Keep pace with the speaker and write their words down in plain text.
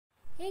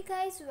Hey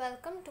guys,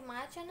 welcome to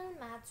my channel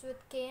Maths with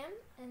KM.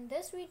 In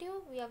this video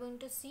we are going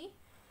to see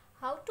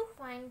how to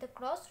find the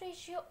cross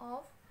ratio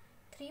of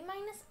 3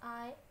 minus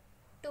I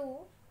to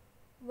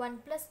 1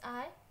 plus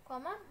I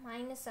comma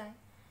minus I.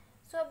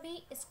 So अभी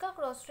इसका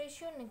cross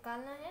ratio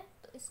निकालना है।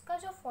 तो इसका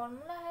जो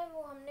formula है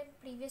वो हमने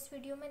प्रीवियस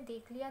वीडियो में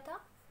देख लिया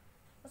था।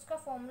 उसका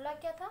फॉर्मूला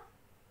क्या था?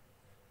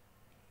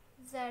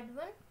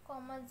 Z1,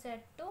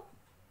 Z2,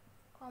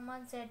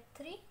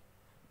 Z3,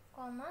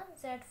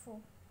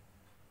 Z4।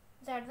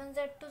 Z1,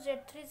 Z2,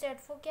 Z3,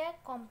 Z4 क्या है?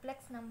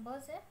 कॉम्प्लेक्स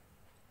नंबर्स है,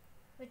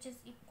 which is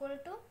equal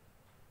to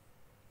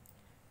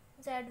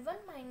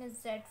Z1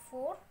 minus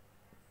Z4,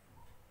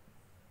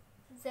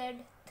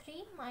 Z3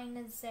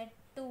 minus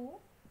Z2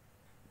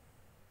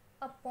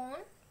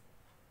 upon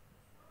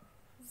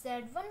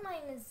Z1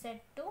 minus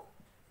Z2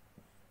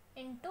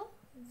 into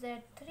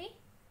Z3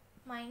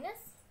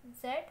 minus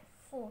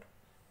Z4।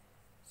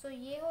 सो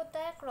ये होता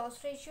है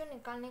क्रॉस रेशियो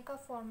निकालने का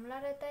फॉर्मूला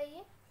रहता है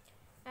ये।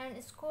 एंड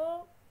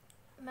इसको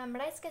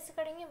मेमोराइज कैसे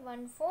करेंगे?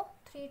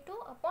 1432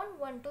 अपॉन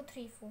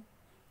 1234।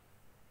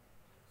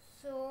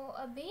 सो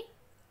अभी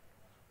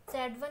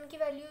Z1 की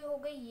वैल्यू हो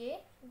गई ये,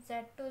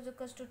 Z2 is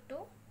equal to 2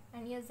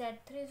 and ये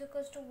Z3 is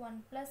equal to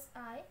 1 plus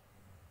आई।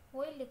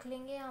 वही लिख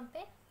लेंगे यहाँ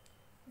पे।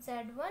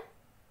 Z1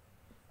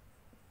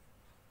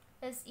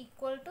 is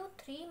equal to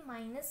 3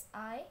 minus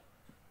I,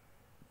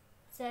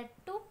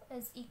 Z2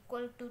 is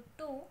equal to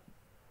 2,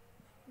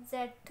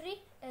 Z3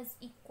 is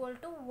equal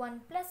to 1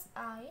 plus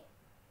I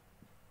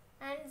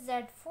and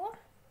Z4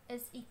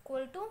 is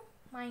equal to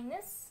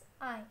minus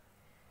आई।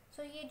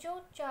 सो ये जो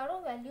चारों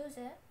values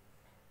है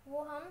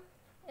वो हम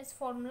इस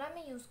फॉर्मूला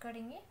में यूज़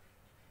करेंगे।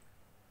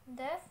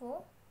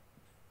 Therefore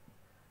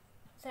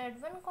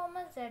Z1,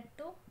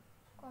 Z2,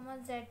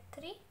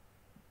 Z3,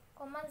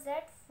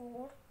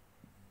 Z4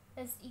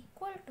 is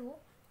equal to,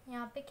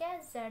 यहाँ पे क्या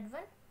है?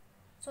 Z1।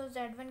 सो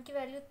Z1 की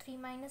वैल्यू 3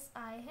 माइनस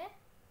आई है,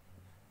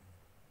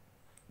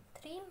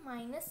 3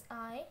 माइनस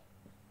आई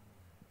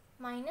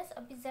माइनस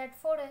अभी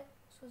Z4 है,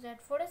 सो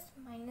Z4 is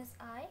minus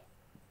I,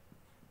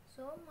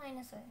 so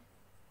minus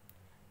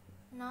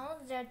I. Now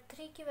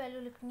Z3 की वैल्यू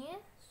लिखनी है,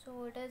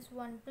 so it is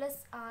 1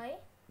 plus I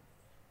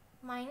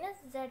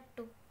minus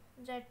Z2,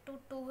 Z2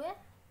 2 है,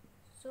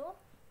 सो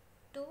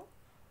 2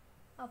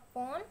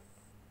 upon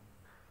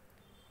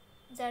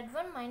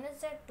Z1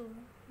 minus Z2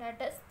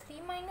 that is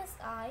 3 minus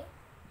I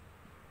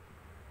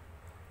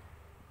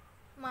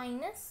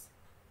minus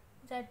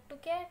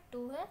Z2 क्या है?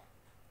 2 है,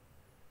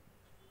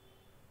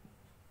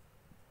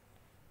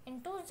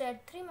 into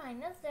Z3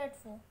 minus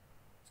Z4।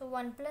 So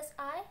 1 plus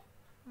I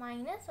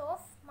minus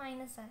of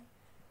minus I,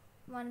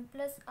 1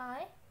 plus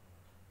I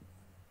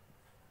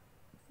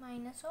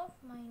minus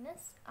of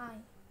minus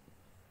आई।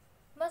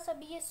 बस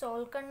अभी ये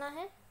solve करना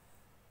है।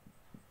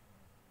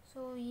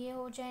 सो ये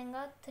हो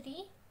जाएगा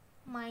 3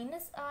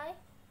 minus I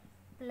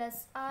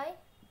plus I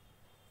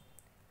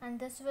and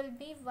this will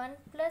be 1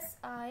 plus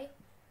I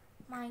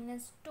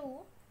minus 2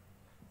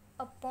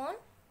 upon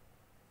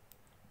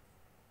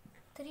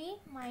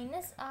 3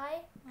 minus I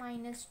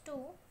minus 2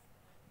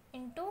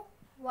 into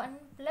 1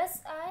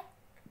 plus I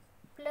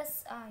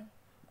plus I.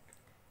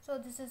 So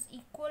this is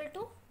equal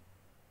to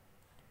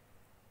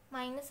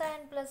minus I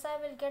and plus I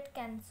will get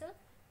cancelled,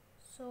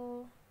 so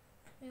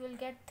we will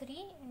get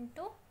 3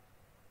 into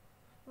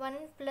 1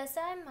 plus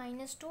I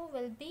minus 2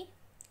 will be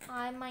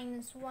I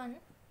minus 1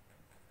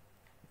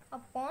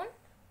 upon,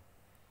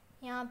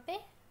 यहाँ पे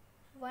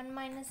 1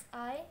 minus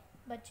I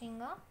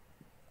बचेगा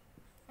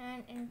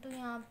and into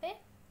यहाँ पे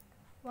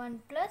 1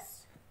 plus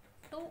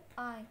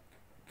 2I।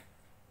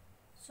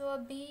 सो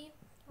अभी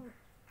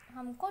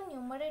हमको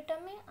numerator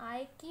में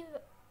I की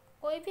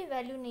कोई भी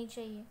वैल्यू नहीं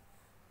चाहिए।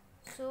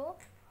 सो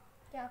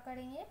क्या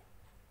करेंगे?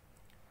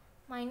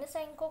 माइनस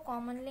साइन को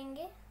कॉमन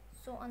लेंगे,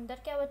 सो अंदर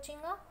क्या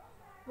बचेगा?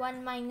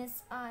 1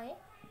 माइनस आई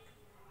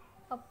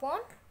अपॉन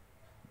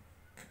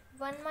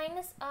 1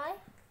 माइनस आई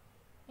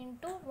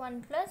इंटू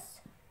 1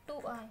 प्लस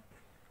 2i।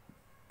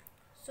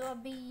 सो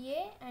अभी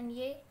ये एंड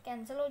ये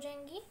कैंसिल हो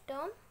जाएंगी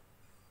term,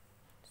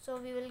 so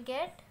we will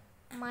get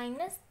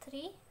minus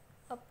 3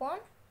 upon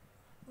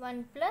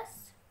 1 plus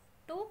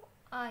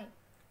 2i।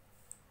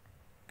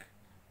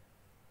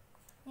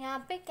 यहाँ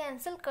पे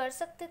कैंसिल कर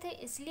सकते थे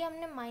इसलिए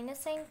हमने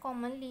माइनस साइन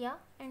कॉमन लिया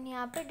एंड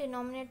यहाँ पे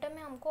डिनोमिनेटर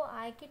में हमको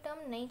आई की टर्म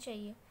नहीं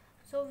चाहिए,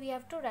 so we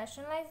have to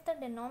rationalise the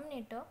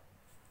denominator.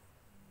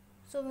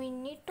 So we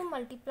need to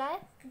multiply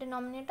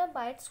denominator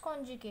by it's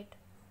conjugate.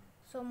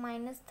 So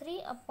minus 3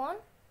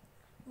 upon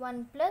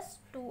 1 plus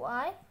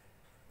 2i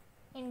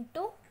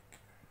into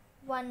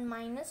 1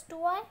 minus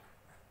 2i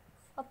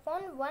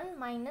upon 1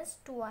 minus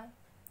 2i।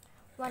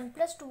 1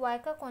 plus 2i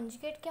का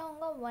conjugate क्या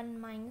होगा? 1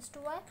 minus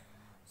 2i।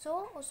 सो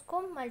उसको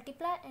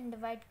multiply and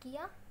divide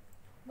किया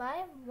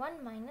bye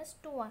 1 minus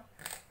 2i।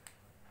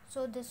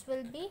 So this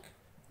will be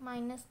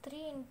minus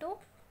 3 into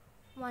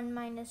 1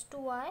 minus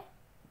 2i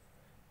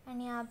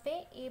and यहाँ पे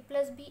a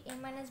plus B, A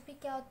minus B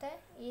क्या होता है?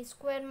 ए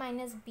स्क्वायर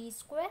माइनस बी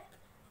स्क्वायर।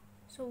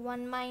 सो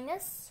 1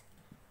 माइनस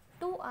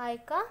 2i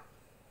का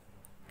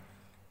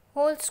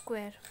whole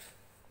square.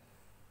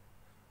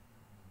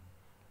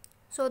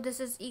 So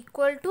this is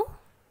equal to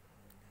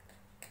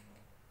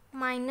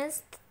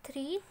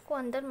 -3 को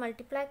अंदर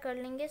multiply कर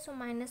लेंगे. सो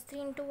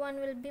 -3 into 1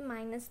 will be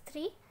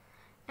 -3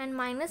 and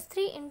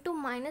 -3 into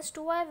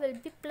 -2i will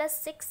be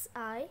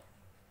 +6i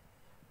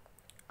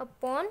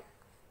upon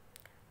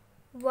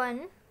 1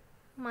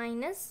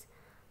 minus,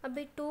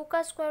 अभी 2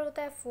 का स्क्वायर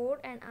होता है 4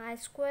 and I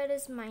square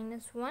is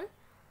 -1,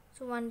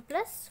 so 1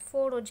 +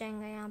 4 हो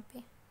जाएगा यहाँ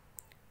पे.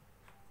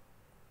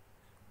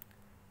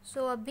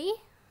 सो अभी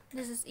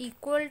this is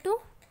equal to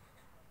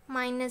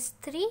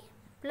 -3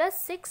 +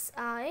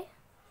 6i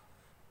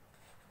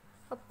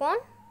upon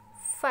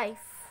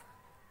 5.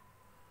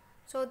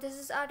 So this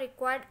is our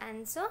required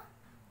answer.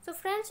 So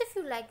friends, if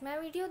you like my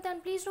video,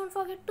 then please don't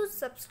forget to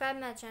subscribe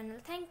my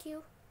channel. Thank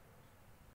you.